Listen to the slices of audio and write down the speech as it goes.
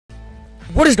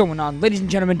What is going on, ladies and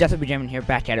gentlemen? DeathWillBeJamin here,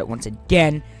 back at it once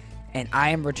again, and I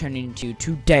am returning to you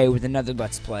today with another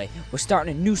Let's Play. We're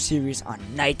starting a new series on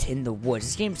Night in the Woods.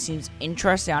 This game seems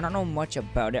interesting. I don't know much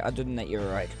about it other than that you're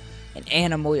like an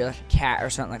animal, you're like a cat or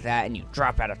something like that, and you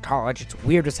drop out of college. It's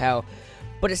weird as hell,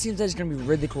 but it seems like it's going to be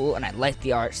really cool, and I like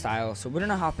the art style. So we're going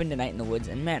to hop into Night in the Woods,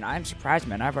 and man, I'm surprised,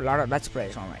 man. I have a lot of Let's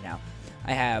Plays on right now.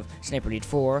 I have Sniper Elite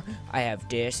 4, I have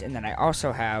this, and then I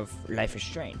also have Life is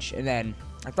Strange, and then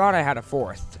I thought I had a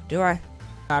fourth. Do I?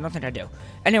 I don't think I do.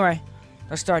 Anyway,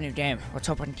 let's start a new game. Let's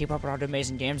hope I can keep up with all the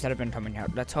amazing games that have been coming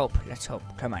out. Let's hope. Let's hope.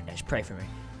 Come on, guys. Pray for me.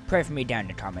 Pray for me down in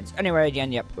the comments. Anyway,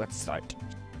 again, yep, let's start.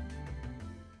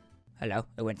 Hello?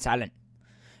 It went silent.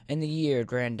 In the year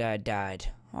Granddad died.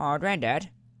 Aw,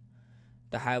 Granddad.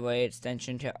 The highway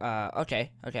extension okay.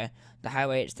 The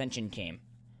highway extension came.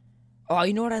 Oh,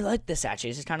 you know what? I like this, actually.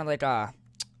 This is kind of like,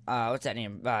 what's that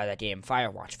name? That game,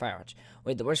 Firewatch. We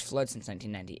had the worst flood since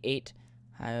 1998.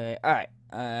 Alright,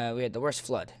 we had the worst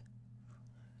flood.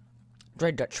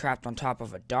 Drake got trapped on top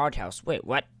of a doghouse. Wait,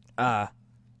 what?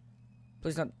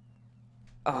 Please don't.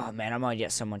 Oh, man, I'm gonna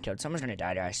get someone killed. Someone's gonna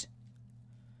die, guys.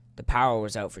 The power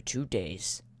was out for 2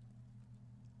 days.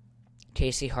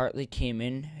 Casey Hartley came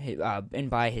in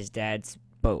by his dad's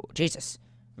boat. Jesus.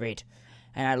 Right.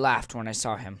 And I laughed when I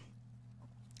saw him.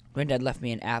 Granddad left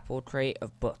me an apple crate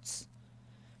of books.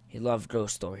 He loved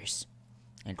ghost stories,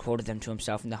 and quoted them to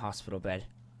himself in the hospital bed.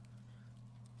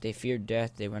 They feared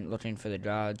death. They went looking for the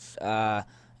gods, and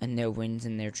their winds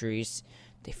and their trees.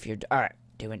 They feared. Alright,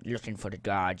 they went looking for the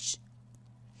gods,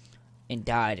 and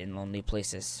died in lonely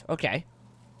places. Okay.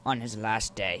 On his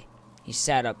last day, he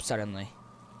sat up suddenly,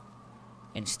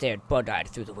 and stared bug-eyed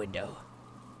through the window.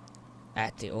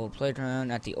 At the old playground,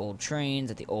 at the old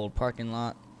trains, at the old parking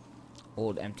lot,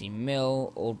 old empty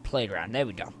mill, old playground. There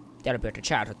we go. That'll be like a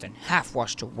childhood then, half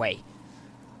washed away.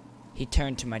 He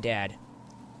turned to my dad,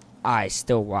 eyes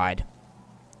still wide.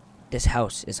 This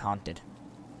house is haunted,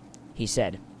 he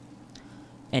said,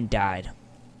 and died.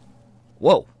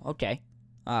 Whoa, okay.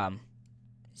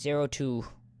 0 to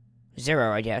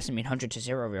 0, I guess. I mean, 100 to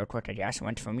 0 real quick, I guess.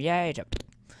 Went from yay to...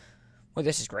 Well,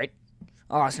 this is great.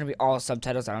 Oh, it's gonna be all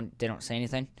subtitles. They don't say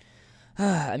anything.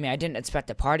 I mean, I didn't expect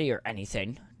a party or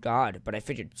anything. God, but I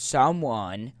figured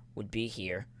someone would be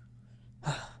here.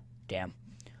 Damn.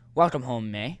 Welcome home,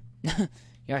 May.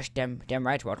 Yes, damn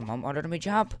right, welcome home. Oh, let me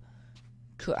jump.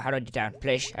 Cool. How do I get down?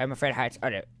 Please, I'm afraid of heights. How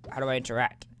do I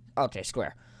interact? Okay,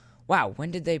 square. Wow,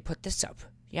 when did they put this up?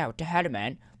 Yeah, what the hell,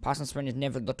 man? Possum Springs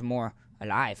never looked more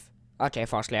alive. Okay,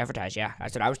 falsely advertised, yeah,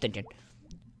 that's what I was thinking.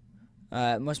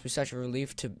 It must be such a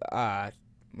relief to,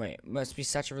 must be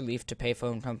such a relief to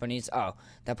payphone companies. Oh,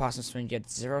 that Possum Springs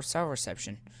gets 0 cell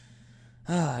reception.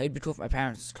 It'd be cool if my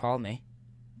parents called me.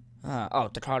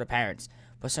 To call the parents.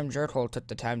 But some jerkhole took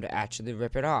the time to actually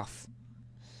rip it off.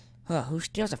 Who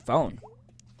steals a phone?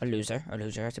 A loser,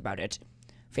 that's about it.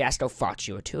 Fiasco thought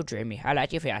you were too dreamy. I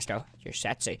like you, Fiasco. You're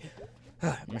sexy.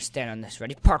 I'm gonna stand on this.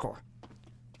 Ready? Parkour.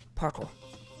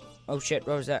 Oh shit,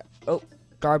 what was that? Oh,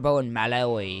 Garbo and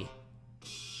Malloy.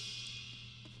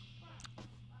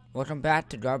 Welcome back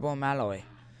to Garbo and Malloy.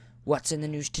 What's in the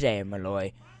news today,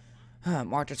 Malloy?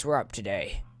 Markets were up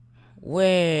today.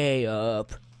 Way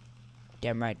up.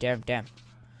 Damn right, damn.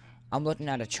 I'm looking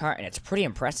at a chart, and it's pretty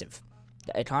impressive.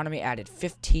 The economy added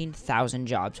 15,000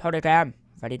 jobs. Hold it down.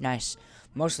 Very nice.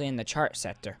 Mostly in the chart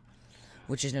sector,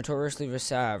 which is notoriously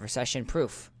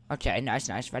recession-proof. Okay, nice.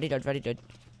 Very good.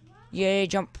 Yay,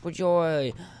 jump for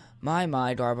joy. My,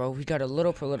 Garbo, we got a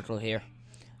little political here.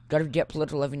 Gotta get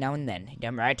political every now and then.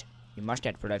 Damn right. You must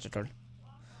get political.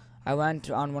 I went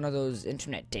on one of those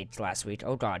internet dates last week.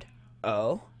 Oh, God.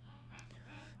 Oh?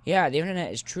 Yeah, the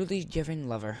internet is truly giving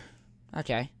lover.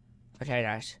 Okay,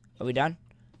 nice. Are we done?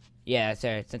 Yeah,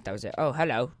 I think that was it. Oh,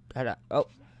 hello. Oh.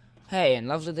 Hey, and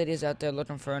lovely ladies out there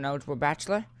looking for an eligible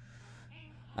bachelor?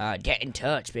 Get in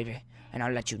touch, baby. And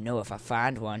I'll let you know if I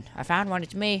find one. I found one.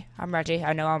 It's me. I'm ready.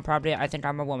 I think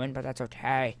I'm a woman, but that's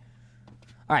okay.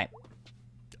 Alright.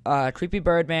 Creepy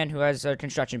Birdman who has a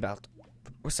construction belt.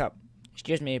 What's up?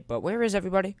 Excuse me, but where is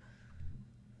everybody?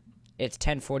 It's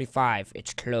 10:45.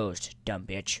 It's closed, dumb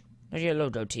bitch. There's your little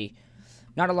goatee.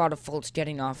 Not a lot of folks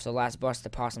getting off the last bus to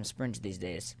Possum Springs these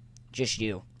days. Just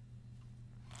you.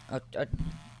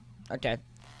 Okay.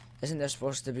 Isn't there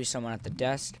supposed to be someone at the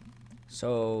desk?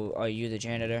 So, are you the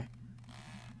janitor?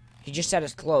 He just said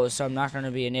it's closed, so I'm not going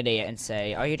to be an idiot and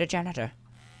say, are you the janitor?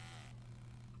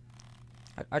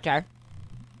 Okay.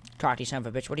 Cocky son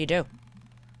of a bitch, what do you do?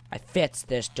 I fix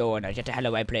this door and I get the hell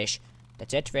away, please.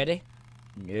 That's it, really?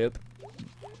 Nope.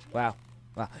 Wow.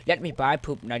 Let me by,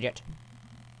 poop nugget.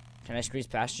 Can I squeeze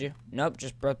past you? Nope,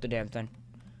 just broke the damn thing.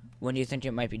 When do you think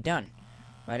it might be done?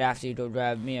 Right after you go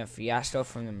grab me a Fiasco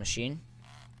from the machine.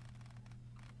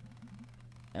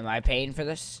 Am I paying for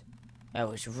this?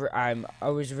 I'm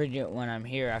always reading it when I'm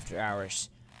here after hours.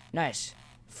 Nice.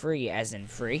 Free as in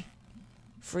free.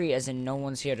 Free as in no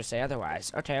one's here to say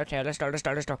otherwise. Okay, let's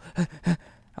go.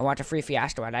 I want a free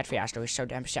Fiasco. That Fiasco is so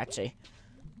damn sexy.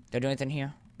 They're doing anything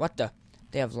here? What the?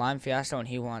 They have lime Fiasco and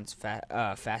he wants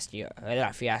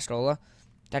Fiascola.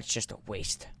 That's just a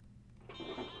waste.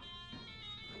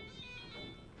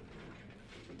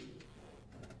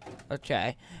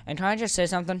 Okay. And can I just say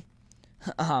something?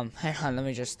 Hang on, let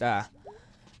me just,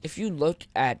 if you look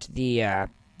at the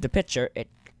picture, it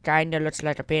kinda looks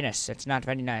like a penis. It's not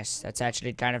very nice. That's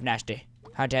actually kind of nasty.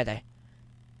 How dare they?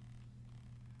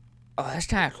 Oh, that's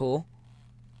kinda cool.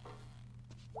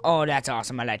 Oh, that's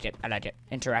awesome. I like it.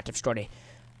 Interactive story.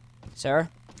 Sir,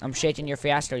 I'm shaking your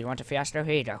Fiasco. You want a Fiasco?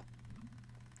 Here you go.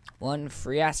 One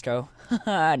Fiasco.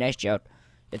 Nice joke.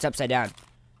 It's upside down.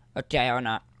 Okay, or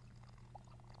not.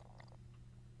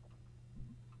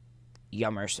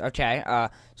 Yummers. Okay,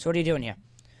 so what are you doing here?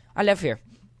 I live here.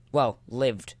 Well,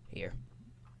 lived here.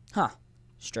 Huh.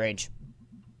 Strange.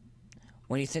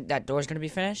 When do you think that door's gonna be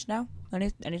finished now?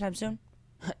 Anytime soon?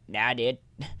 Nah, dude.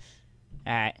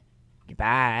 Alright.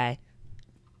 Goodbye.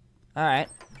 Alright.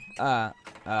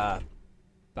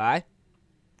 Bye?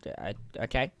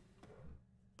 Okay.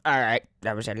 Alright.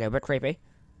 That was a little bit creepy.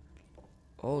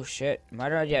 Oh, shit. Am I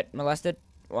not yet molested?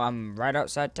 Well, I'm right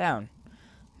outside town.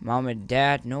 Mom and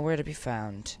Dad nowhere to be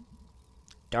found.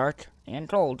 Dark and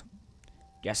cold.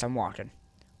 Guess I'm walking.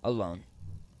 Alone.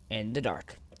 In the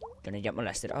dark. Gonna get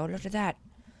molested. Oh, look at that.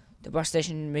 The bus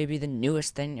station may be the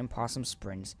newest thing in Possum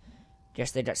Springs.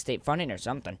 Guess they got state funding or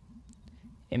something.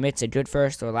 It makes a good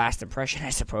first or last impression, I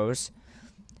suppose.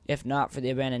 If not for the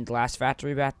abandoned glass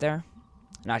factory back there.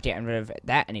 Not getting rid of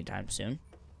that anytime soon.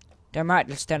 Damn right,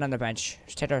 let's stand on the bench.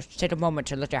 Just take a moment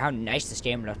to look at how nice this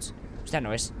game looks. What's that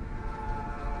noise?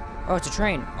 Oh, it's a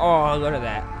train. Oh, look at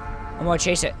that. I'm gonna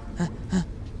chase it.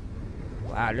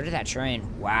 Wow, look at that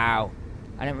train. Wow.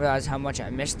 I didn't realize how much I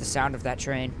missed the sound of that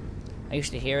train. I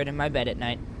used to hear it in my bed at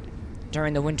night.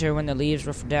 During the winter when the leaves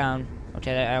were down.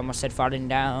 Okay, I almost said falling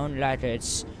down like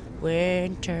it's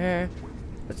winter.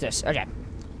 What's this? Okay.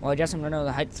 Well, I guess I'm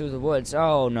gonna hike through the woods.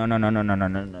 Oh, no.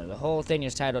 The whole thing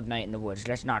is titled Night in the Woods.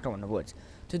 Let's not go in the woods.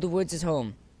 To the woods is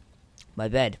home. My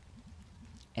bed.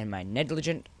 And my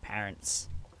negligent parents.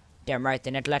 Damn right,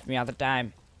 they neglect me all the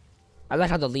time. I like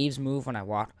how the leaves move when I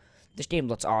walk. This game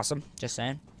looks awesome, just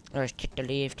saying. Let's kick the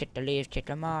leaves, kick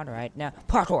them on right now.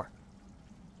 Parkour!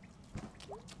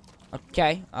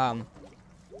 Okay, alright,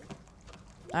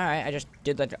 I just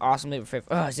did like an awesome leap of faith.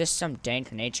 Oh, is this some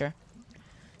dank nature?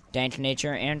 Dank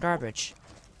nature and garbage.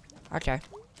 Okay.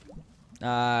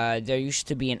 There used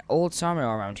to be an old sawmill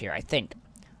around here, I think.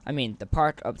 I mean, the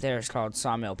park up there is called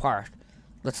Sawmill Park.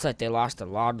 Looks like they lost a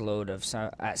log load of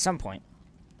at some point.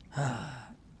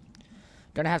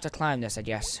 Gonna have to climb this, I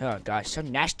guess. Oh gosh, so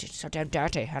nasty, so damn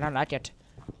dirty. I don't like it.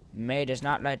 May does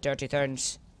not like dirty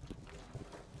things.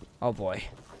 Oh boy.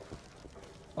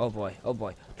 Oh boy, oh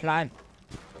boy. Climb.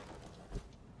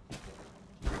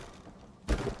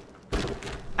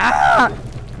 Ah!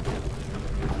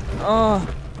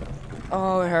 Oh.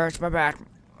 Oh, it hurts my back.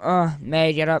 Oh,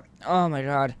 May, get up. Oh my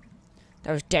god.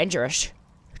 That was dangerous.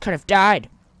 I could have died.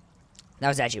 That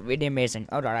was actually really amazing.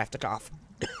 Oh god, I have to cough.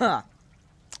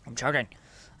 I'm choking.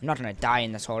 I'm not gonna die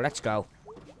in this hole. Let's go.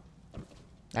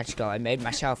 Let's go. I made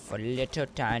myself a little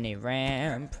tiny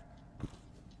ramp.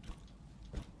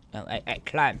 No, hey,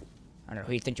 climb. I don't know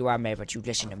who you think you are, May, but you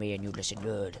listen to me and you listen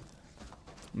good.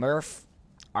 Murph.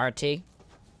 RT.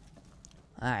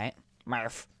 Alright.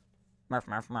 Murph.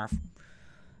 Murph.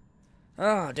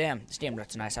 Oh, damn. This game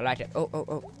looks nice. I like it.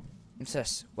 Oh. What's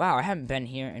this? Wow, I haven't been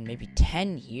here in maybe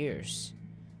 10 years.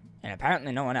 And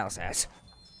apparently no one else has.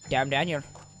 Damn Daniel.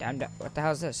 What the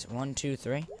hell is this? 1, 2,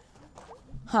 3?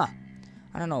 Huh.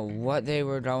 I don't know what they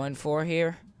were going for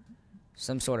here.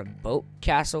 Some sort of boat,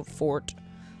 castle, fort.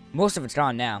 Most of it's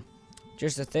gone now.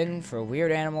 Just a thing for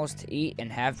weird animals to eat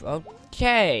and have.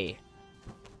 Okay.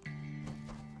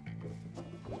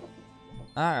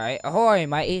 Alright. Ahoy,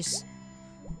 mateys.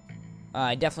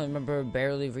 I definitely remember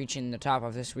barely reaching the top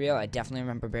of this wheel. I definitely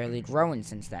remember barely growing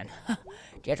since then.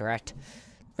 Get wrecked.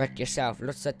 Wreck yourself.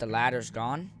 Looks like the ladder's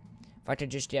gone. If I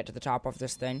could just get to the top of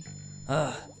this thing.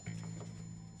 Ugh.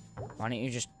 Why don't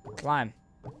you just climb?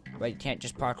 But you can't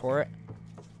just parkour it?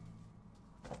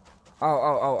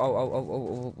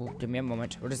 Oh. Give me a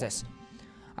moment. What is this?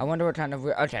 I wonder what kind of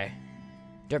weird. Okay.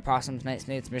 Dirt possums, night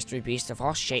snakes, mystery beasts of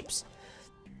all shapes.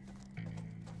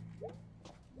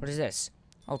 What is this?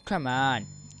 Oh, come on.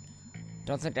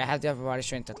 Don't think I have the upper body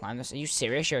strength to climb this. Are you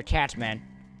serious? You're a cat, man.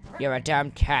 You're a damn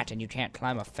cat and you can't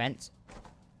climb a fence.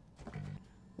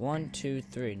 1, 2,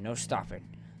 3. No stopping.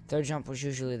 Third jump was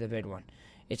usually the big one.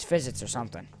 It's physics or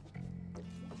something.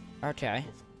 Okay.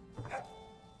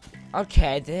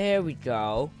 Okay, there we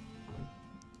go.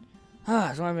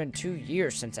 It's only been 2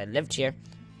 years since I lived here.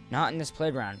 Not in this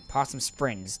playground. Possum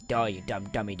Springs. Duh, you dumb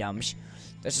dummy dumbs.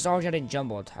 This is all getting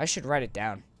jumbled. I should write it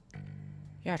down.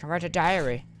 Yeah, I can write a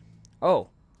diary. Oh.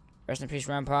 Rest in peace,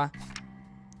 Grandpa.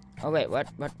 Oh, wait, what?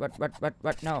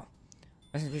 No.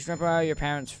 Rest in peace, Grandpa. Your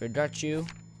parents forgot you.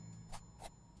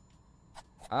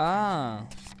 Ah.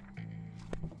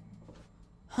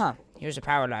 Huh. Here's a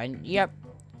power line. Yep.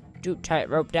 Do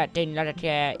tightrope that thing like a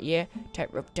cat, yeah.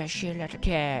 Tightrope that shit like a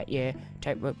cat, yeah.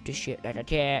 Tightrope this shit like a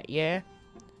cat, yeah.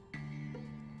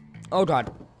 Oh,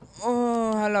 God.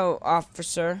 Oh, hello,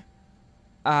 officer.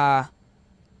 My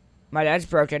dad's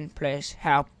broken. Please,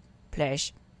 help.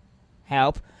 Please.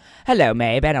 Help. Hello,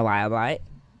 May. Been a while, right?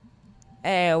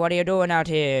 Hey, what are you doing out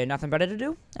here? Nothing better to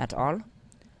do? At all?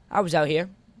 I was out here,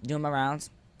 doing my rounds,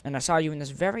 and I saw you in this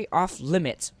very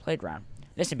off-limits playground.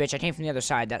 Listen, bitch, I came from the other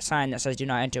side. That sign that says do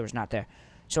not enter was not there.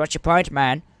 So what's your point,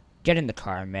 man? Get in the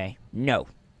car, May. No.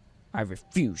 I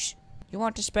refuse. You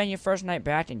want to spend your first night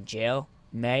back in jail,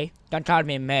 May? Don't call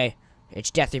me May.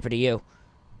 It's deathly to you.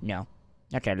 No.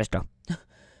 Okay, let's go.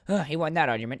 He won that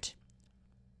argument.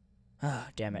 Ah,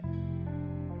 damn it.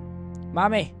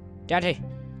 Mommy! Daddy!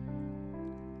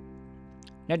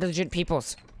 Negligent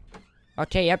peoples.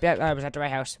 Okay, yep, I was at the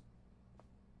right house.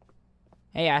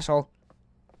 Hey, asshole.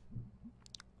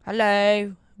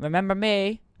 Hello, remember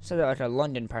me? So like a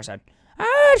London person.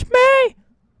 Ah, it's me!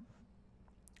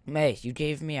 May, you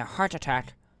gave me a heart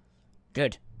attack.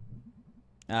 Good.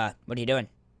 What are you doing?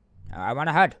 I want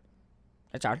a hug.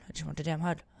 That's all. I just want a damn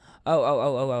hug.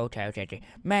 Oh, okay.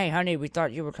 May, honey, we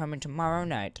thought you were coming tomorrow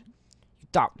night. You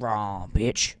thought wrong,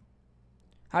 bitch.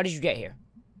 How did you get here?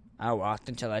 I walked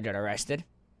until I got arrested.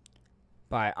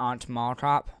 By Aunt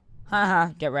Mallcop.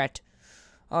 Haha, get wrecked.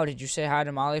 Oh, did you say hi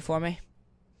to Molly for me?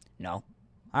 No.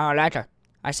 I don't like her.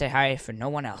 I say hi for no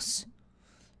one else.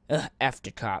 Ugh, F the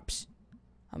cops.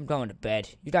 I'm going to bed.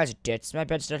 You guys are dicks. Is my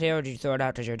bed still here, or did you throw it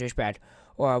out because you're a douchebag?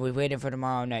 Or are we waiting for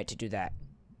tomorrow night to do that?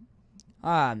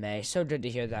 Ah, May, so good to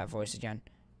hear that voice again.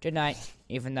 Good night.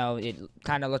 Even though it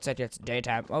kind of looks like it's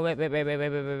daytime. Oh, wait.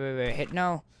 Hit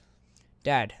no.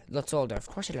 Dad looks older. Of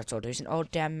course he looks older. He's an old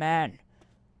damn man.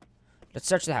 Let's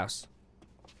search the house.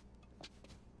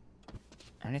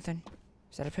 Anything?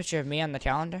 Is that a picture of me on the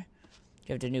calendar? Do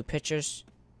you have the new pictures?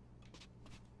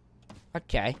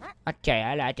 Okay,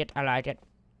 I like it.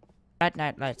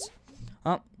 Night lights.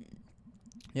 Oh,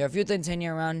 there are a few things hanging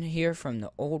around here from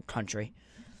the old country.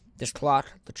 This clock,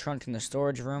 the trunk in the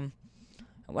storage room,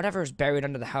 and whatever is buried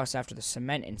under the house after the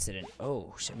cement incident.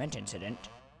 Oh, cement incident.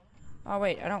 Oh,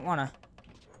 wait, I don't want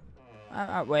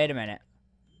to... wait a minute.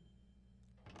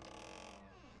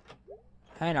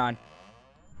 Hang on.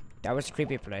 That was a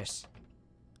creepy place.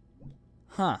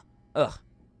 Huh. Ugh.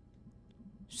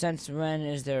 Since when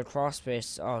is their crawl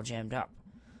space all jammed up?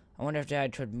 I wonder if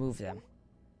Dad could move them.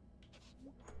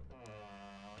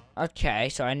 Okay,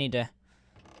 so I need to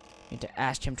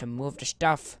ask him to move the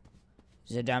stuff.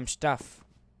 The damn stuff.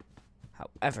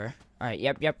 However, alright,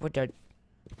 yep, we're done.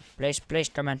 Please,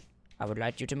 come in. I would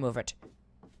like you to move it.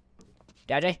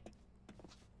 Daddy?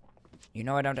 You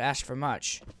know I don't ask for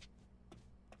much.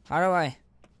 How do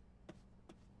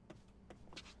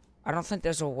I don't think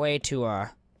there's a way to,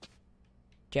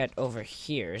 get over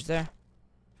here, is there?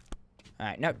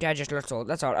 Alright, nope, Dad just looks old.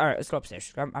 That's all. Alright, let's go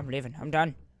upstairs. I'm leaving. I'm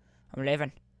done. I'm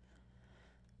leaving.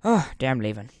 Oh, damn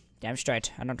leaving. Damn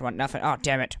straight. I don't want nothing. Oh,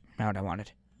 damn it. No, I don't want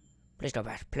it. Please go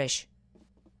back, please.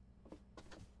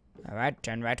 Alright,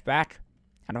 turn right back.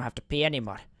 I don't have to pee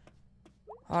anymore.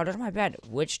 Oh, there's my bed.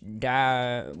 Which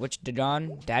dadder? Looks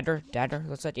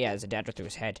like, yeah, there's a dadder through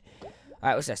his head.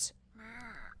 Alright, what's this?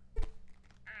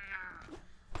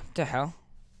 What the hell?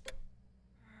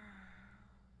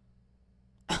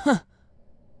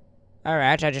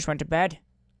 Alright, I just went to bed.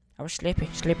 I was sleepy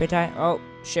tight. Oh,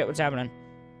 shit, what's happening?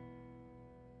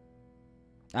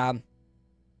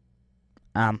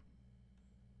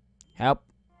 Help.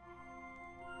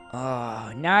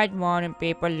 Oh, night morning,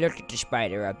 people. Look at the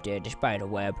spider up there, the spider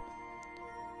web.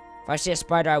 If I see a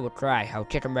spider, I will cry. I'll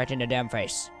kick him right in the damn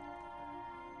face.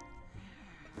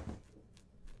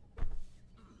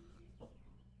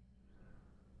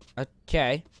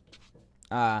 Okay.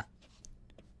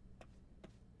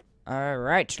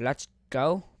 Alright, let's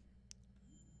go.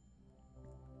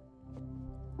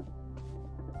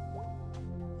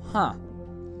 Huh.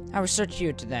 I was so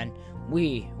cute then.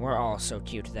 We were all so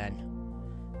cute then.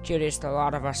 Cutest a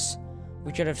lot of us.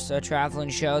 We could have a traveling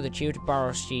show, the cute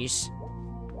Borowskis.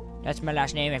 That's my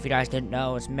last name, if you guys didn't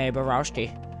know. It's May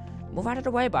Borowski. Move out of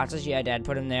the way, bosses. Yeah, Dad,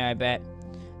 put him there, I bet.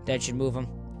 Dad should move him.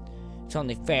 It's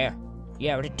only fair.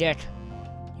 Yeah, what a dick.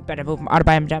 You better move him out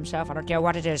by himself. I don't care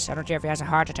what it is. I don't care if he has a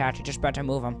heart attack. You just better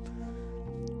move him.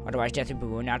 Otherwise, Death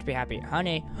will not be happy.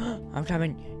 Honey, I'm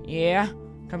coming. Yeah?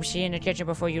 Come see in the kitchen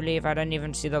before you leave. I didn't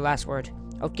even see the last word.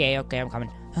 Okay, I'm coming.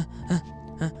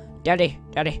 Daddy.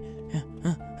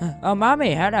 Oh,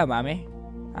 Mommy. Hello, Mommy.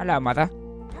 Hello, Mother.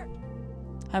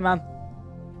 Hi, Mom.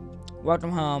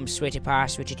 Welcome home, sweetie pie,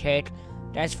 sweetie cake.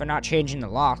 Thanks for not changing the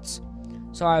locks.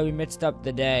 Sorry we mixed up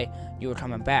the day you were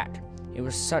coming back. It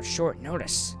was such short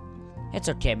notice. It's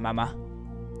okay, Mama.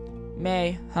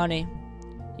 May, honey.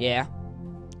 Yeah?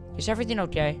 Is everything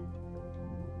okay?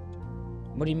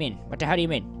 What do you mean? What the hell do you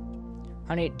mean?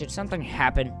 Honey, did something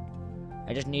happen?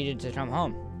 I just needed to come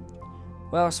home.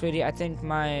 Well, sweetie, I think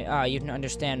you can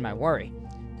understand my worry.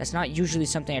 That's not usually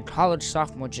something a college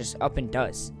sophomore just up and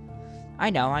does. I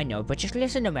know, but just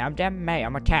listen to me. I'm damn May.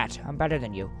 I'm a cat. I'm better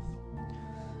than you.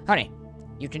 Honey,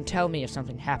 you can tell me if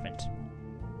something happened.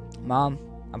 Mom,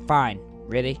 I'm fine.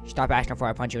 Really? Stop asking before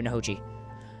I punch you in the hoochie.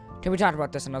 Can we talk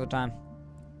about this another time?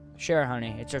 Sure,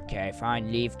 honey. It's okay.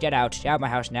 Fine. Leave. Get out. Get out of my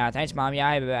house now. Thanks, Mom. Yeah,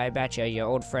 I bet you your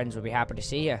old friends will be happy to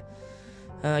see you.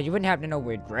 You wouldn't happen to know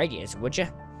where Greg is, would you?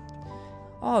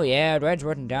 Oh, yeah. Red's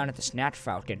running down at the Snap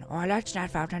Fountain. Oh, I like Snap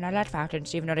Fountain. I like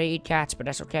fountains, even though they eat cats, but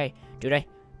that's okay. Do they?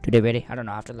 Do they really? I don't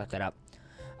know. I have to look that up.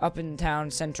 Up in town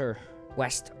center,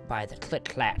 west by the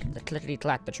Clit-Clat. The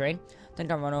Clittity-Clat, the train.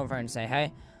 Think I'll run over and say,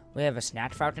 hey, we have a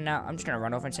Snap Fountain now. I'm just gonna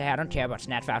run over and say, hey, I don't care about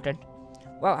Snap Fountain.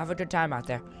 Well, have a good time out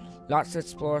there. Lots to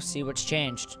explore, see what's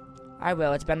changed. I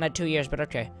will. It's been like 2 years, but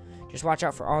okay. Just watch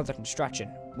out for all the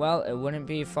construction. Well, it wouldn't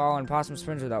be fall in Possum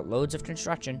Springs without loads of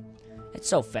construction. It's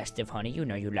so festive, honey. You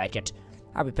know you like it.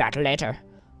 I'll be back later.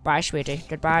 Bye, sweetie.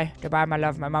 Goodbye. Goodbye, my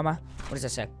love, my mama. What does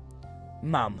that say?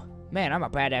 Mom. Man, I'm a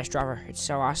badass driver. It's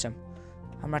so awesome.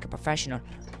 I'm like a professional.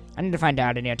 I need to find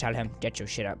out. I need to tell him. Get your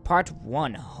shit up. Part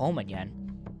 1. Home again.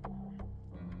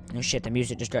 Oh shit, the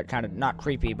music just got kind of, not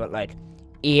creepy, but like,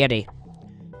 eerie.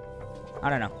 I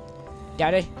don't know.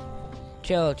 Daddy?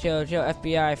 Chill,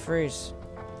 FBI, freeze.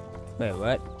 Wait,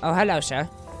 what? Oh, hello, sir.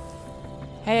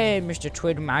 Hey, Mr.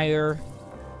 Twidmeyer.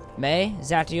 May, is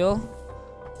that you?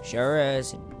 Sure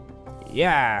is.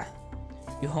 Yeah.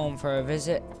 You home for a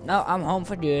visit? No, I'm home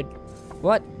for good.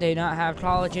 What? They not have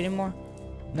college anymore?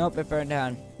 Nope, it burned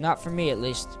down. Not for me, at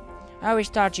least. I always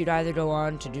thought you'd either go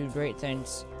on to do great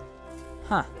things.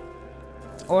 Huh.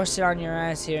 Or sit on your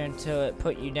ass here until it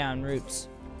put you down roots.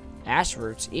 Ass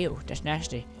roots? Ew, that's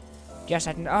nasty. Guess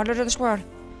I can. Oh, look at the squirrel.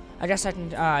 I guess I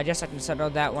can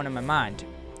settle that one in my mind.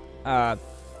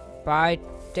 Bye,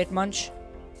 Dick Munch.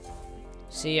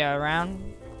 See ya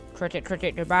around. Cricket,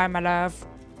 goodbye, my love.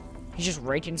 He's just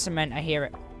raking cement, I hear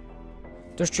it.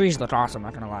 Those trees look awesome,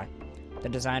 not gonna lie. The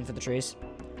design for the trees.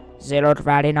 They look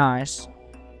very nice.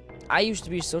 I used to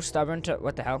be so stubborn to,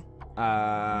 what the hell?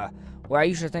 Where I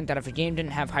used to think that if a game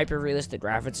didn't have hyper-realistic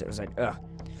graphics, it was like, ugh.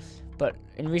 But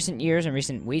in recent years, in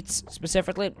recent weeks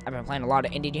specifically, I've been playing a lot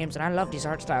of indie games, and I love these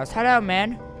art styles. Hello,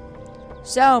 man.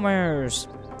 Selmers.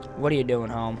 What are you doing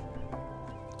home?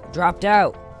 Dropped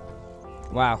out.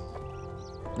 Wow.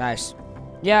 Nice.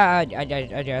 Yeah, I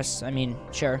guess. I mean,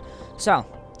 sure. So,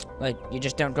 like, you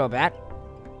just don't go back?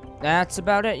 That's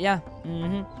about it, yeah.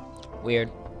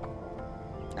 Weird.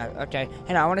 Okay.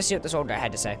 Hang on, I want to see what this old guy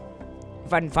had to say.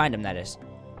 If I can find him, that is.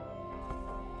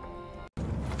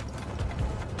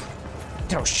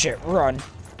 Oh shit, run.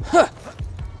 Huh.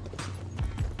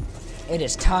 It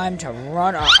is time to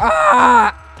run.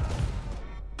 Ah!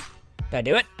 Did I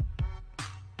do it?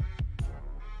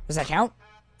 Does that count?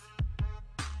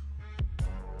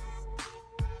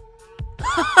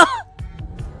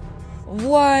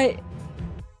 What?